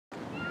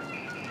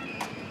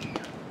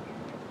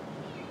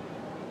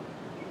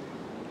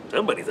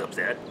Somebody's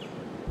upset.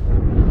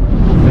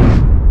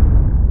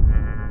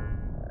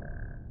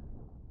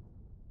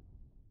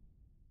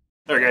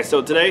 Alright guys,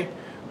 so today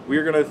we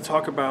are going to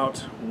talk about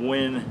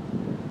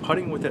when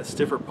putting with that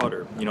stiffer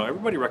putter. You know,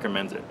 everybody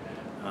recommends it.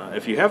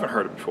 If you haven't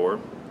heard it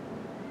before,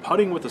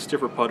 putting with a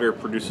stiffer putter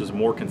produces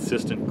more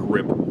consistent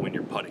grip when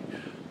you're putting.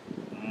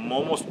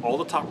 Almost all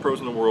the top pros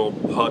in the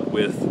world putt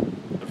with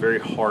a very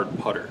hard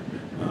putter.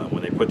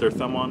 When they put their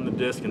thumb on the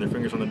disc and their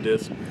fingers on the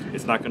disc,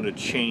 it's not going to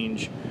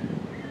change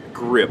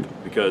grip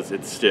because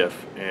it's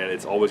stiff, and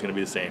it's always going to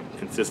be the same.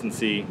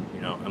 Consistency,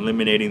 you know,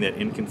 eliminating that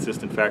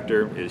inconsistent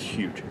factor is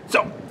huge.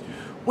 So,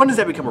 when does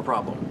that become a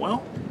problem?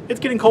 Well,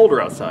 it's getting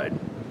colder outside.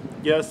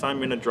 Yes,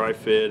 I'm in a dry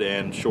fit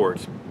and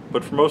shorts,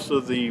 but for most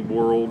of the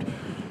world,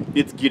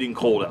 it's getting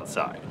cold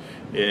outside.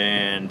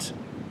 And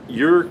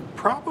you're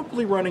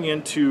probably running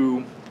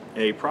into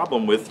a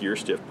problem with your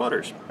stiff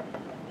putters.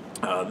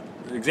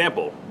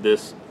 Example,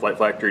 this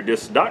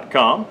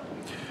FlightFactoryDiscs.com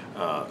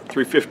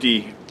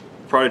 350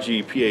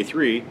 Prodigy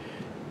PA3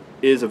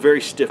 is a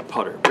very stiff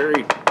putter,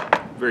 very,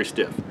 very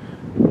stiff.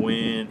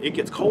 When it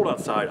gets cold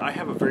outside, I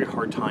have a very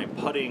hard time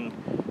putting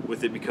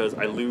with it because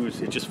I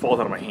lose, it just falls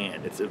out of my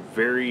hand. It's a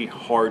very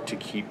hard to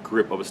keep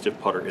grip of a stiff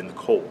putter in the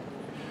cold.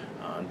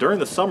 During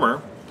the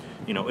summer,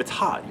 you know, it's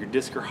hot, your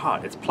discs are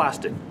hot, it's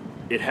plastic.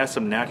 It has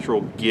some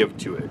natural give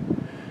to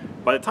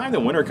it. By the time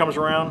the winter comes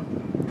around,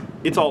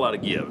 it's all out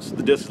of gives.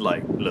 The disc is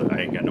like, look,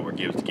 I ain't got no more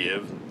gives to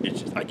give.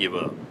 It's just, I give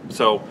up.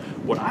 So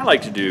what I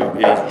like to do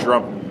is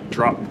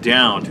drop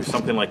down to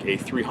something like a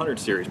 300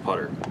 series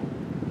putter.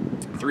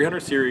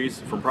 300 series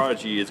from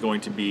Prodigy is going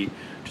to be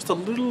just a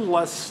little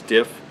less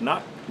stiff,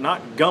 not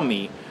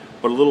gummy,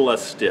 but a little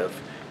less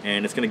stiff,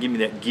 and it's going to give me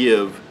that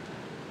give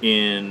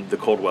in the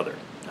cold weather.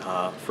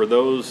 For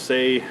those,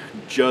 say,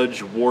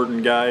 Judge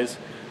Warden guys,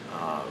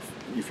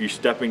 if you're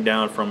stepping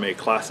down from a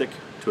classic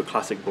to a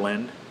classic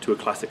blend to a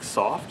classic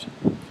soft,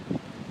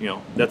 you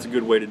know, that's a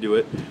good way to do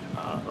it.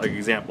 Like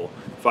example,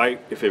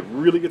 if it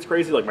really gets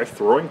crazy, like my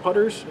throwing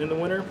putters in the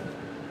winter,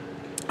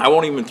 I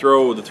won't even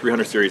throw the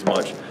 300 series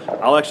much.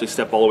 I'll actually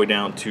step all the way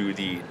down to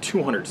the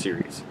 200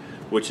 series,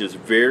 which is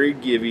very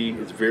givey,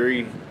 it's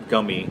very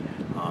gummy.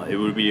 It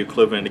would be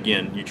equivalent,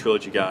 again, you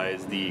Trilogy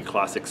guys, the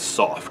classic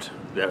soft.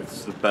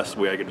 That's the best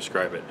way I can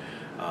describe it.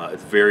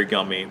 It's very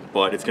gummy,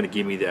 but it's going to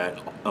give me that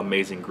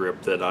amazing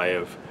grip that I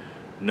have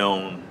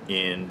known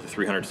in the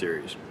 300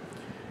 series.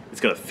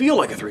 It's going to feel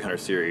like a 300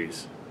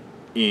 series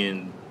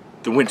in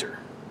the winter.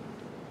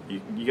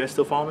 You guys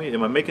still follow me?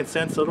 Am I making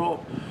sense at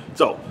all?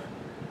 So,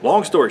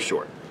 long story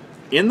short,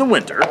 in the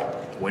winter,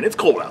 when it's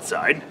cold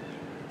outside,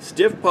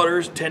 stiff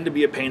putters tend to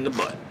be a pain in the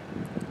butt.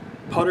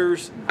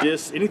 Putters,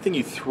 discs, anything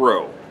you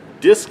throw,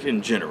 disc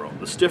in general,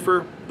 the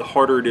stiffer, the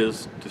harder it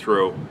is to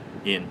throw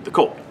in the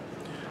cold.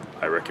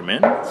 I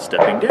recommend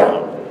stepping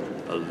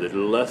down a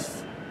little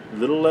less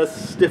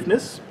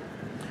stiffness.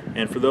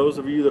 And for those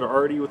of you that are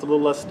already with a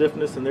little less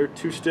stiffness and they're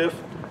too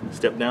stiff,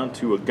 step down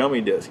to a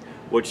gummy disc.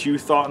 What you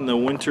thought in the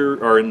winter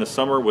or in the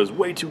summer was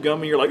way too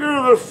gummy, you're like,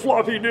 that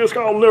floppy disc,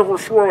 I'll never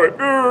throw it.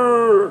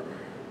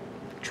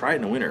 Try it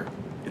in the winter.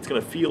 It's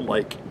going to feel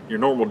like your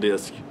normal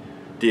disc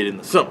did in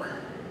the summer.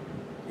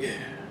 Yeah.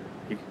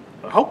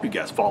 I hope you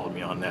guys followed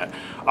me on that.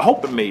 I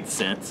hope it made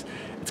sense.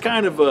 It's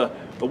kind of a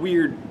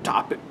weird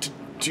topic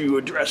to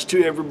address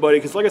to everybody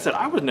because, like I said,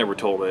 I was never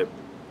told it.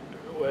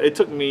 It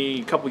took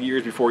me a couple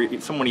years before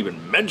someone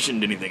even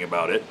mentioned anything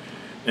about it.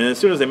 And as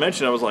soon as they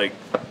mentioned it, I was like,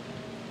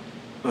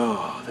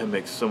 oh, that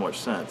makes so much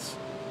sense.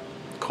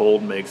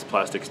 Cold makes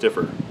plastic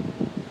stiffer.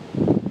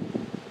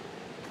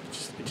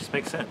 It just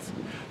makes sense.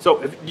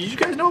 So, did you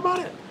guys know about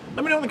it?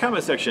 Let me know in the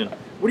comment section.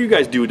 What do you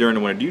guys do during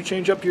the winter? Do you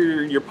change up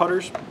your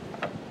putters?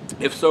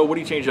 If so, what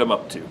do you change them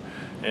up to?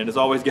 And as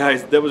always,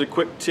 guys, that was a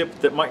quick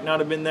tip that might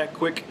not have been that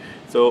quick.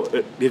 So,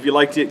 if you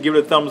liked it, give it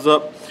a thumbs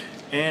up.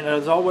 And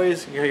as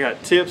always, I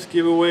got tips,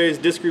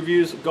 giveaways, disc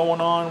reviews going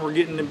on. We're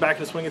getting back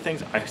in the swing of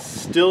things. I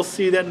still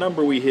see that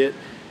number we hit,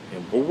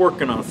 and we're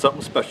working on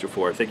something special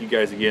for it. Thank you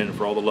guys again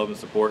for all the love and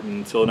support.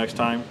 And until next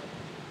time,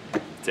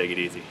 take it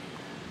easy.